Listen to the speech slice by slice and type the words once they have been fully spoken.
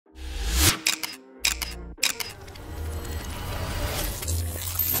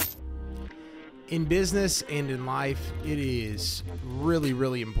In business and in life, it is really,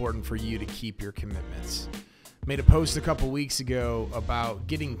 really important for you to keep your commitments. Made a post a couple weeks ago about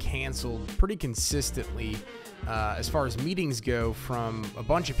getting canceled pretty consistently as far as meetings go from a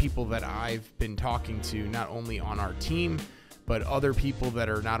bunch of people that I've been talking to, not only on our team, but other people that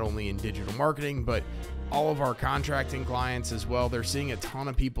are not only in digital marketing, but all of our contracting clients as well. They're seeing a ton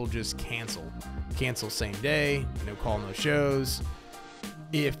of people just cancel same day, no call, no shows.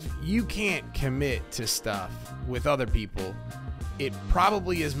 If you can't commit to stuff with other people, it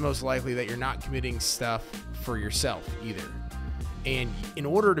probably is most likely that you're not committing stuff for yourself either. And in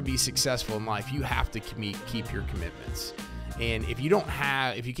order to be successful in life, you have to keep your commitments. And if you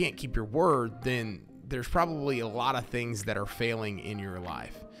can't keep your word, then there's probably a lot of things that are failing in your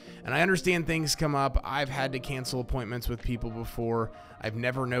life. And I understand things come up. I've had to cancel appointments with people before. I've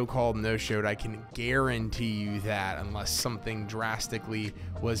never no-called, no-showed. I can guarantee you that unless something drastically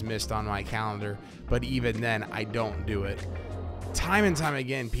was missed on my calendar. But even then, I don't do it. Time and time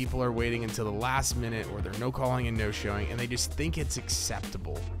again, people are waiting until the last minute or they're no-calling and no-showing, and they just think it's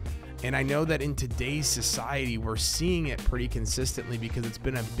acceptable. And I know that in today's society, we're seeing it pretty consistently because it's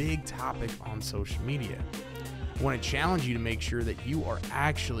been a big topic on social media. I want to challenge you to make sure that you are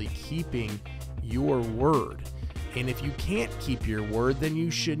actually keeping your word. And if you can't keep your word, then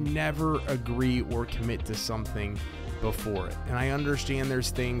you should never agree or commit to something before it. And I understand there's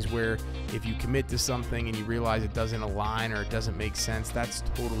things where if you commit to something and you realize it doesn't align or it doesn't make sense, that's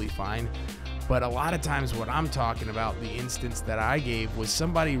totally fine. But a lot of times what I'm talking about, the instance that I gave, was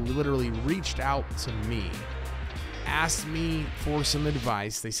somebody literally reached out to me, asked me for some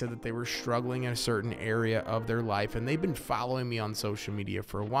advice. They said that they were struggling in a certain area of their life, and they've been following me on social media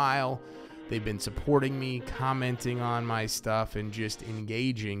for a while. They've been supporting me, commenting on my stuff, and just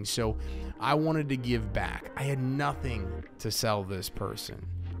engaging. So I wanted to give back. I had nothing to sell this person.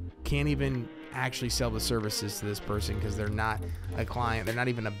 Can't even actually sell the services to this person because they're not a client. They're not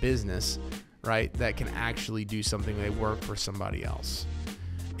even a business, right, that can actually do something. They work for somebody else.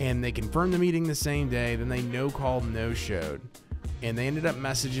 And they confirmed the meeting the same day. Then they no-called, no-showed. And they ended up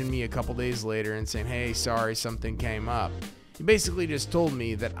messaging me a couple days later and saying, hey, sorry, something came up. He basically just told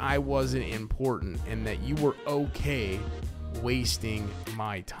me that I wasn't important and that you were okay wasting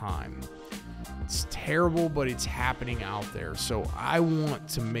my time. It's terrible, but it's happening out there. So I want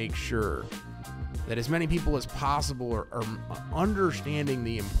to make sure that as many people as possible are understanding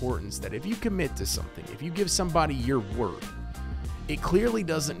the importance that if you commit to something, if you give somebody your word, it clearly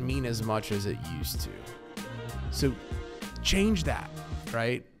doesn't mean as much as it used to. So change that,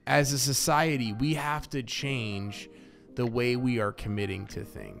 right? As a society, we have to change the way we are committing to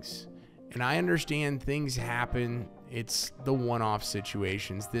things. And I understand things happen. It's the one-off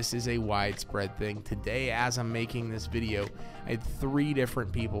situations. This is a widespread thing. Today, as I'm making this video, I had 3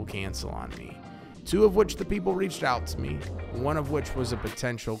 different people cancel on me. 2 of which the people reached out to me. 1 of which was a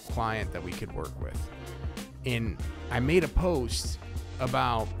potential client that we could work with. And I made a post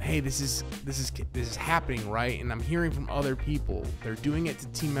about, hey, this is happening, right? And I'm hearing from other people. They're doing it to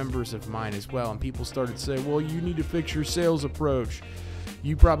team members of mine as well. And people started to say, well, you need to fix your sales approach.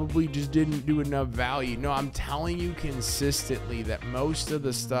 You probably just didn't do enough value. No, I'm telling you consistently that most of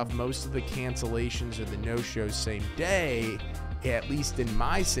the stuff, most of the cancellations or the no-shows same day, at least in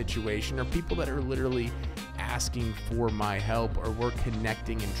my situation, are people that are literally asking for my help, or we're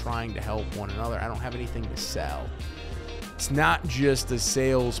connecting and trying to help one another. I don't have anything to sell. It's not just a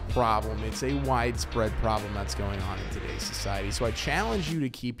sales problem. It's a widespread problem that's going on in today's society. So I challenge you to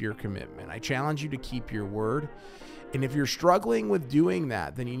keep your commitment. I challenge you to keep your word. And if you're struggling with doing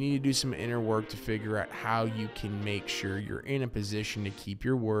that, then you need to do some inner work to figure out how you can make sure you're in a position to keep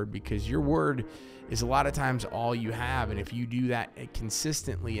your word, because your word is a lot of times all you have. And if you do that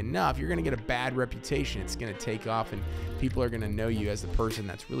consistently enough, you're going to get a bad reputation. It's going to take off, and people are going to know you as the person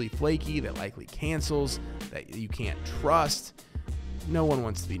that's really flaky, that likely cancels, that you can't trust. No one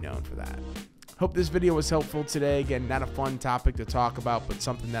wants to be known for that. Hope this video was helpful today. Again, not a fun topic to talk about, but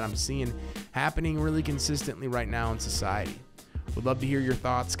something that I'm seeing happening really consistently right now in society. Would love to hear your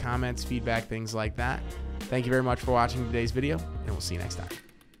thoughts, comments, feedback, things like that. Thank you very much for watching today's video, and we'll see you next time.